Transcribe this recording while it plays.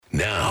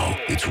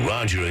It's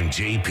Roger and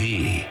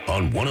JP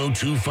on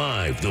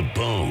 102.5 The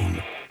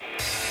Bone.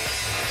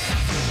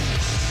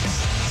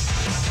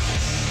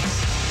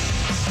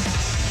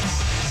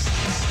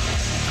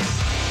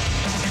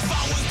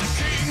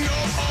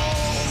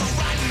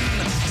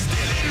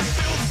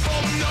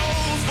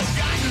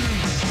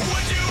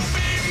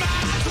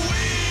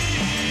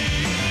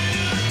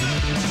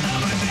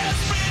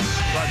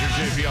 Roger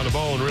JP on The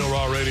Bone, Real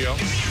Raw Radio.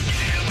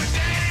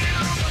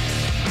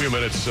 A few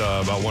minutes,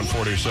 about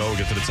 1:40 or so, we'll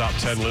get to the top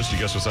 10 list. You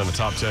guess what's on the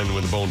top 10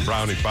 with the Bone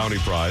Bounty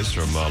Prize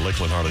from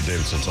Lakeland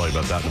Harley-Davidson. I'll tell you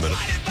about that in a minute.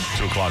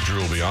 2 o'clock, Drew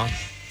will be on.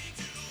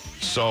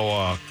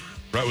 So,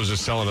 Brett was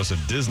just telling us a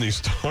Disney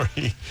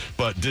story,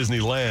 but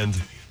Disneyland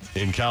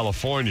in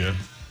California,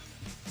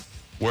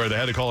 where they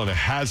had to call in a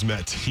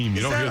hazmat team.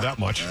 You don't hear that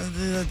much.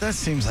 That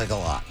seems like a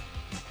lot.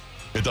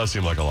 It does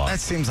seem like a lot.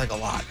 That seems like a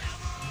lot.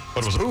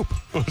 But it was poop.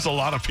 It was a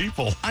lot of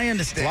people. I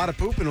understand. A lot of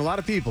poop and a lot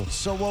of people.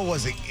 So what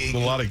was it? A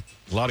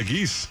lot of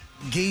geese.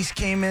 Geese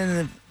came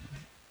in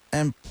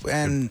and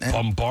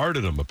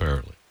bombarded them,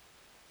 apparently.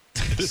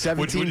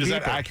 17 Is people.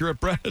 that accurate,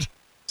 Brett?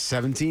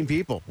 17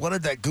 people. What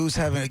did that goose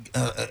have? An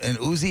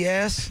Uzi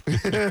ass?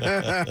 You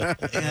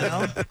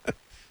know? That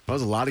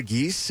was a lot of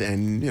geese,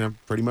 and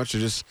pretty much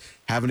just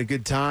having a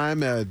good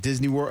time.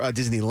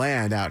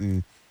 Disneyland out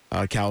in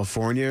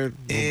California,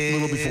 a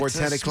little before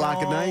 10 o'clock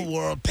at night.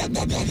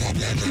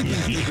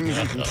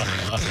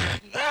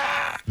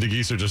 The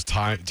geese are just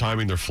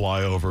timing their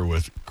flyover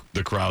with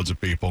the crowds of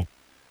people.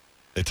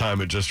 They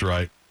time it just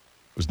right.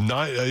 It was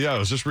it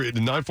was just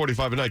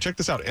 9:45 at night. Check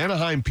this out.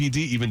 Anaheim PD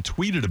even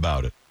tweeted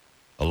about it.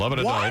 11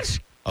 adults.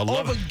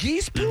 Over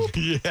geese poop?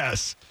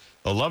 Yes.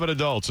 11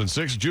 adults and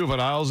 6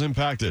 juveniles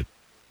impacted.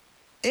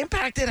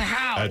 Impacted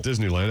how? At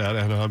Disneyland at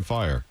Anaheim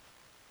Fire.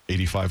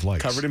 85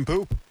 likes. Covered in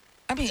poop.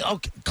 I mean,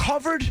 okay,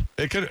 covered?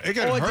 It could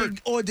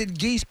hurt. Did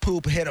geese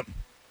poop hit them?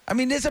 I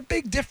mean, there's a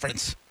big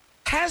difference.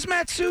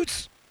 Hazmat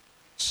suits?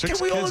 6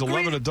 Can we all kids, agree?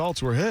 11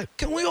 adults were hit.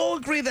 Can we all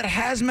agree that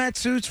hazmat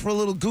suits for a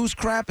little goose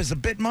crap is a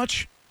bit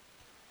much?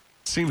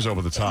 Seems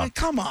over the top. Like,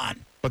 come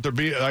on. But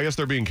I guess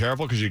they're being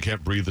careful because you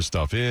can't breathe the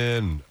stuff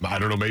in. I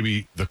don't know,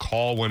 maybe the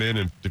call went in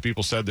and the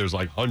people said there's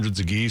like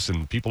hundreds of geese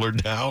and people are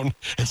down.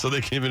 And so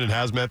they came in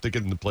hazmat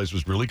thinking the place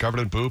was really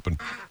covered in poop.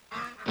 And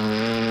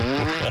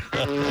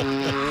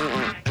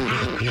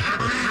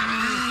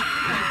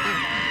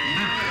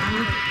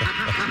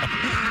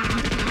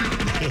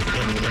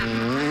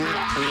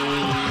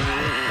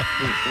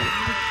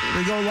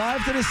We go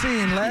live to the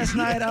scene last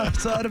night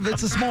outside of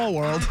It's a Small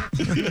World.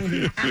 Excuse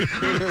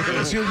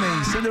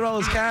me,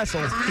 Cinderella's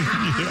Castle.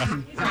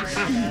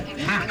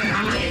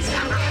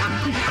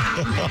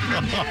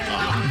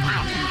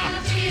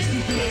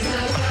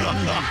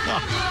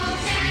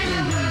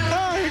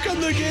 oh, here come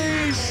the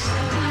geese.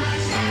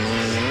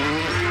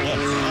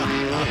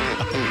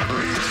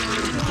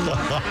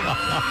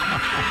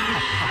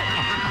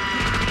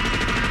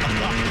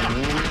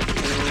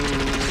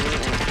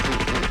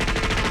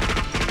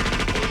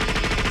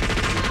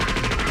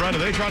 Brett, are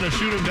they trying to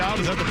shoot him down?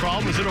 Is that the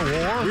problem? Is it a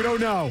war? We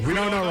don't know. We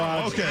don't know,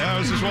 Raj. Okay, I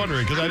was just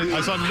wondering because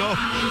I saw no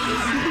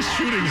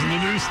shootings in the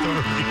news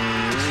story.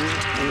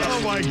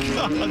 Oh, my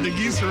God. The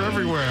geese are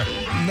everywhere.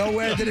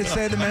 Nowhere did it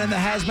say the men in the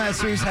hazmat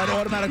suits had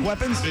automatic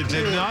weapons? It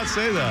did not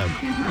say that.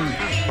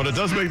 But it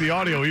does make the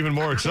audio even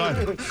more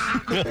exciting.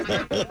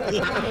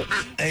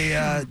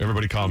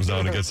 Everybody calms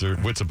down and gets their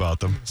wits about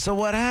them. So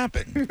what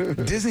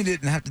happened? Disney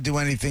didn't have to do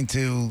anything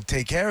to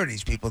take care of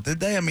these people, did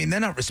they? I mean, they're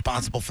not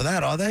responsible for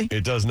that, are they?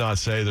 It does not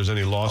say there's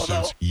any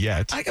lawsuits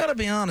yet. I gotta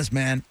be honest,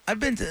 man. I've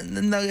been to.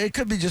 No, it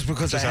could be just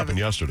because It just happened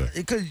yesterday.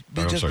 It could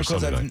be just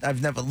because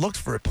I've never looked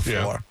for it before.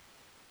 Yeah.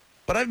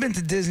 But I've been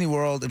to Disney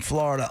World in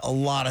Florida a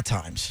lot of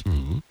times.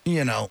 Mm-hmm.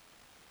 You know,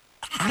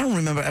 I don't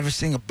remember ever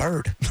seeing a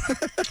bird.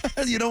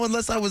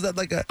 Unless I was at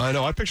like a. I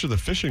know. I picture the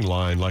fishing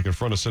line like in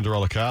front of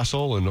Cinderella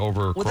Castle and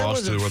over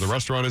across to where the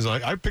restaurant is.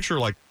 I picture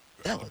like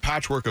a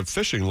patchwork of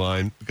fishing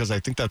line because I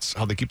think that's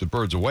how they keep the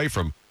birds away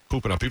from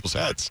pooping on people's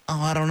heads. Oh,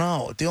 I don't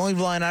know. The only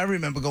line I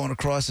remember going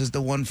across is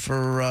the one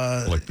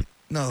for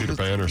Peter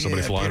Pan or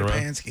somebody flying Peter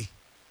around. Pansky.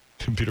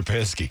 Peter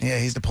Pansky. Yeah,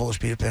 he's the Polish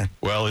Peter Pan.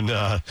 Well, in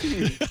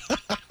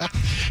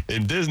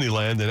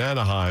Disneyland in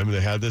Anaheim,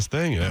 they had this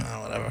thing.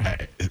 Whatever.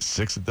 It's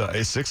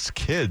 6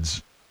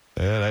 kids.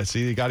 And I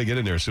see you got to get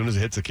in there as soon as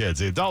it hits the kids.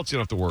 The adults, you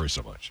don't have to worry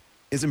so much.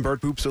 Isn't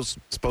bird poop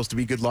supposed to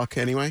be good luck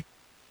anyway?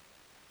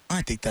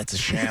 I think that's a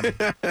sham.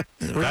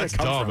 That's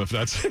dumb. If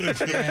that's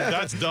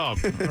that's dumb.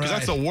 Because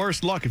that's the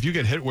worst luck. If you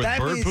get hit with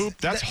bird poop,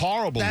 that's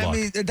horrible luck.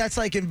 That's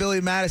like in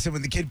Billy Madison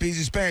when the kid pees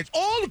his pants.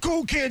 All the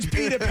cool kids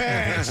pee their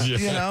pants. Yeah.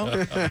 You know,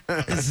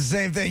 it's the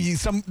same thing.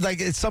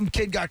 Some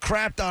kid got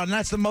crapped on. And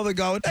that's the mother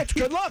going. That's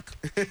good luck.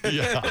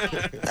 Yeah,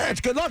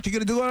 that's good luck. You're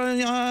gonna do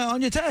it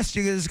on your test.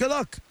 It's good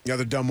luck. The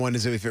other dumb one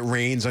is if it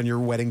rains on your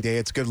wedding day,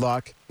 it's good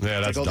luck.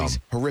 Yeah, that's all dumb. These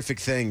horrific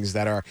things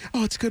that are,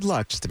 it's good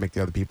luck, just to make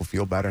the other people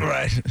feel better.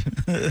 Right.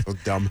 So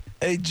dumb.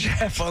 Hey,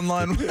 Jeff, on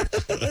line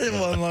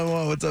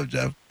one. What's up,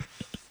 Jeff?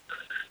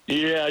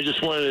 Yeah, I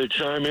just wanted to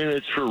chime in.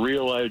 It's for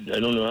real. I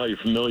don't know how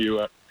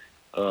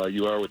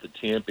you are with the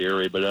Tampa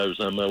area, but I was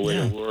on my way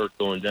to work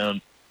going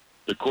down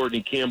the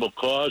Courtney Campbell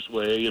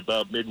Causeway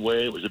about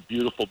midway. It was a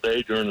beautiful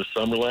day during the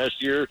summer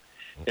last year,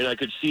 and I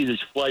could see this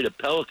flight of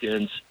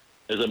pelicans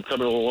as I'm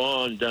coming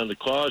along down the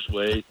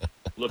causeway,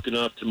 looking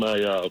up to my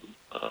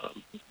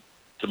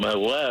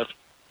left,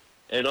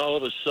 and all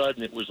of a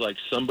sudden it was like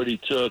somebody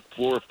took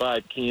 4 or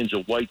 5 cans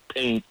of white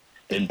paint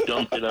and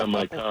dumped it on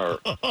my car.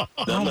 Oh,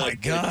 my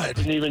God. I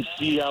couldn't even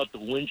see out the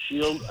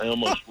windshield. I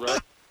almost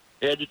wrecked.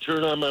 I had to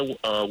turn on my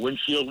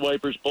windshield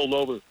wipers, pulled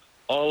over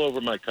all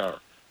over my car.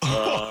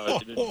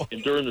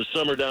 And during the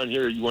summer down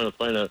here, you want to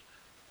find a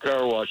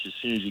car wash as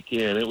soon as you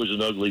can. It was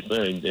an ugly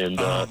thing. And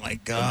oh, my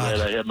God. I'm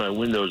glad I had my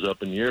windows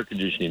up and the air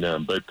conditioning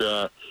on. But,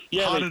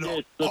 yeah,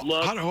 good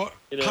luck. How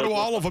do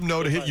all of them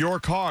know to hit your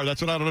car?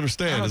 That's what I don't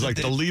understand. It's like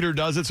the leader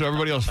does it so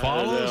everybody else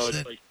follows? I don't know.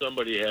 It's like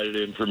somebody had it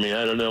in for me.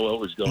 I don't know what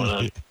was going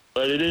on.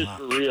 But it is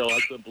for real.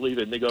 I couldn't believe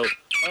it. And they go,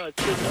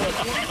 it's good luck.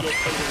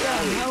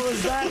 How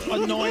is that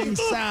annoying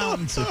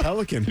sound? It's a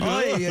pelican.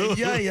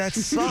 Yeah, that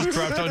sucks.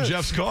 Dropped on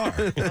Jeff's car.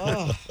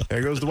 Oh.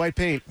 There goes the white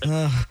paint.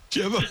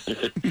 Jim.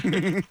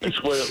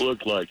 That's what it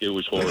looked like. It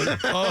was horrible.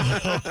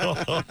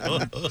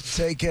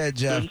 Take care,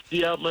 Jeff. Couldn't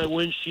see out my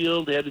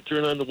windshield. Had to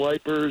turn on the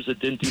wipers. It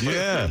didn't do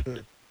much.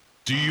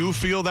 Do you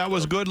feel that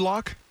was good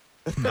luck?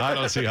 I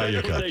don't see how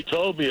you cut. They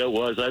told me it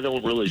was. I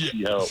don't really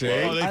see how it was.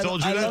 Oh, they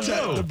told you that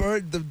too.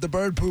 The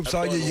bird poops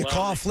on you. Your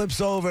car flips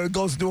over. It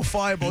goes into a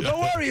fireball. Don't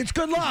worry, it's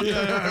good luck.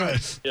 Yeah.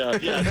 That's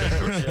what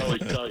they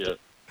always tell you.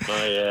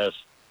 My ass.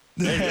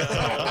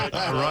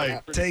 All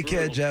right. Take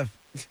care, Jeff.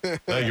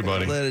 Thank you,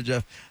 buddy. Later,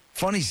 Jeff.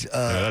 Funny.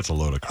 That's a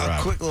load of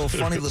crap. A quick little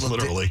funny little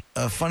literally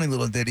funny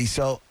little ditty.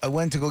 So I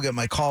went to go get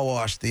my car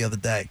washed the other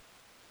day,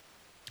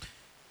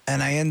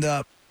 and I end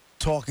up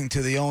talking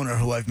to the owner,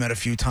 who I've met a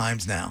few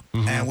times now,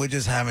 and we're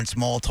just having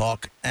small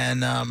talk.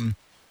 And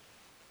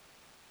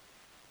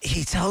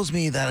he tells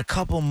me that a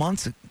couple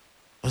months ago,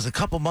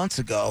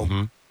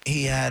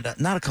 he had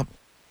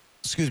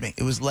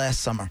it was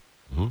last summer,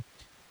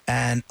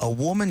 and a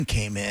woman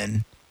came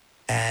in,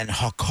 and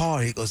her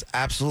car, he goes,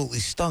 absolutely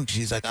stunk.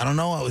 She's like, I don't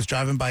know, I was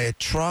driving by a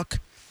truck,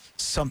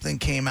 something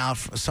came out,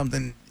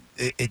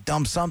 it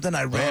dumped something,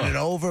 I ran it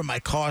over, my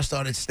car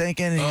started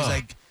stinking, and he's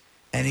like,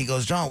 and he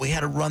goes, John, we had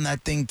to run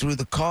that thing through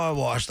the car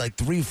wash like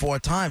 3-4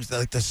 times.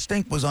 Like the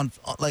stink was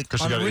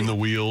because you got it in the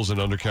wheels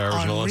and undercarriage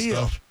and all that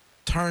stuff.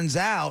 Turns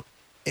out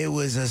it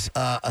was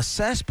a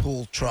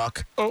cesspool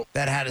truck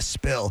that had a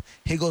spill.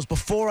 He goes,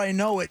 before I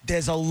know it,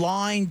 there's a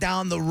line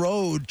down the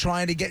road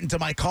trying to get into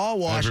my car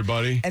wash.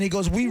 Everybody. And he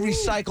goes, we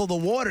recycle the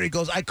water. He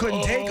goes, I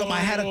couldn't take them. I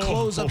had to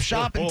close up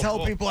shop and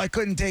tell people I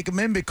couldn't take them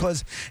in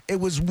because it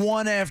was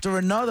one after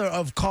another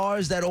of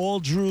cars that all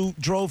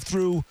drove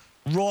through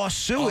raw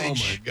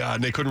sewage. Oh, my God.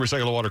 And they couldn't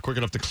recycle the water quick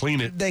enough to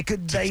clean it. They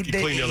could. They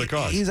clean the other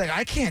cars. He's like,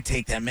 I can't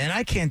take that, man.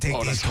 I can't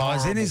take these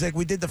cars in. He's like,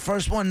 we did the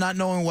first one not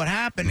knowing what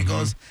happened. He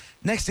goes,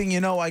 next thing you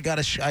know, I got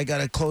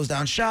to close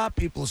down shop.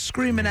 People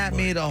screaming at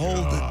me, the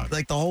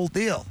whole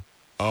deal.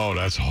 Oh,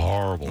 that's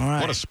horrible. Right.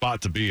 What a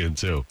spot to be in,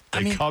 too.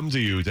 They come to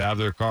you to have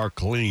their car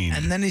cleaned.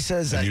 And then he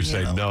says and that, you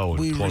say no and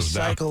we close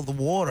recycle the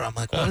water. I'm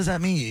like, what does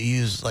that mean? You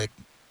use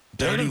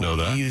I didn't know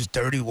that. You use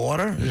dirty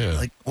water? Yeah.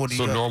 Like, what do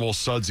you normal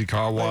sudsy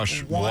car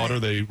wash water,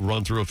 they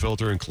run through a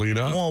filter and clean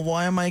up? Well,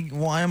 why am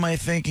I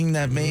thinking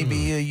that maybe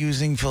you're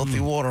using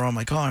filthy water on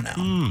my car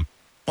now?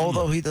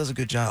 Although he does a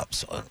good job,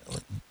 so I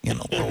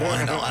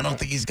don't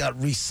think he's got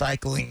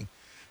recycling.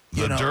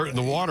 The dirt in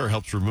the water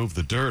helps remove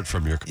the dirt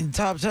from your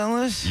top 10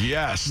 list.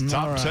 Yes,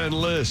 top 10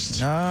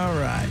 list. All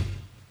right.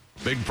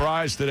 Big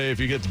prize today if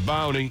you get the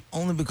bounty.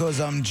 Only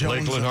because I'm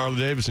Jones. Lakeland Harley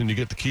Davidson, you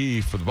get the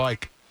key for the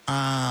bike.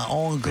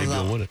 Only because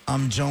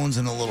I'm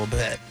jonesing a little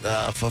bit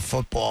for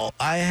football.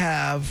 I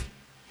have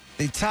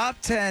the top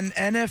 10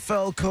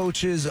 NFL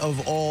coaches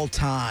of all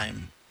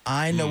time.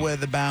 I know where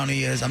the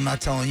bounty is. I'm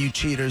not telling you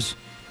cheaters,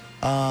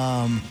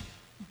 but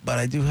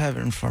I do have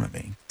it in front of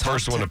me.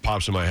 First one that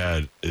pops in my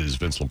head is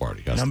Vince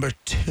Lombardi. Number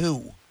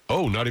 2.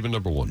 Oh, not even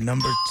number 1.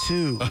 Number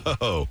 2.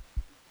 Oh,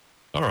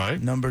 all right.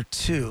 Number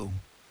 2.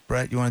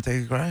 Brett, you want to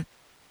take a crack?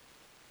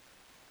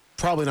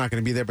 Probably not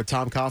going to be there, but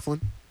Tom Coughlin.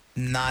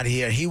 Not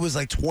here. He was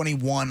like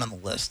 21 on the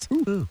list.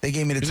 Ooh. They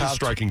gave me the top.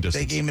 Striking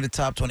distance. They gave me the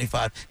top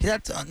 25.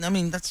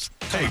 That's.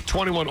 Hey,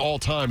 21 all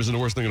time isn't the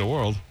worst thing in the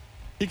world.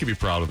 He could be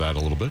proud of that a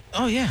little bit.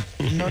 Oh yeah,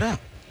 no doubt.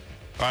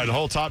 All right, the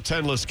whole top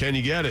 10 list. Can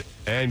you get it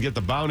and get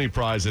the bounty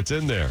prize that's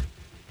in there?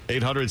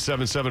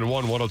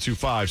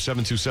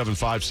 800-771-1025,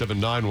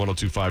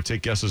 727-579-1025.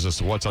 Take guesses as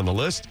to what's on the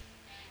list.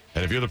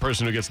 And if you're the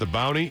person who gets the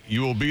bounty,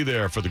 you will be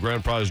there for the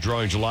grand prize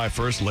drawing July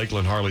 1st,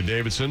 Lakeland Harley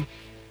Davidson,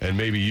 and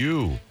maybe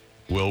you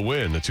will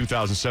win the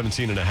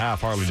 2017 and a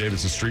half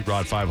Harley-Davidson Street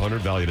Rod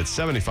 500 valued at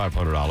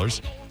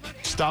 $7,500.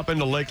 Stop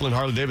into Lakeland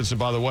Harley-Davidson,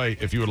 by the way,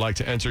 if you would like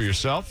to enter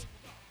yourself.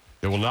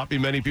 There will not be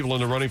many people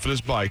in the running for this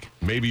bike.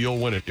 Maybe you'll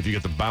win it if you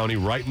get the bounty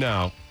right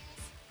now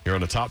here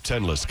on the top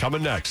 10 list.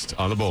 Coming next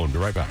on The Bone. Be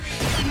right back.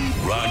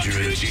 Roger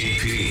and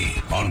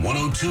JP on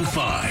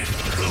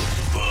 102.5 The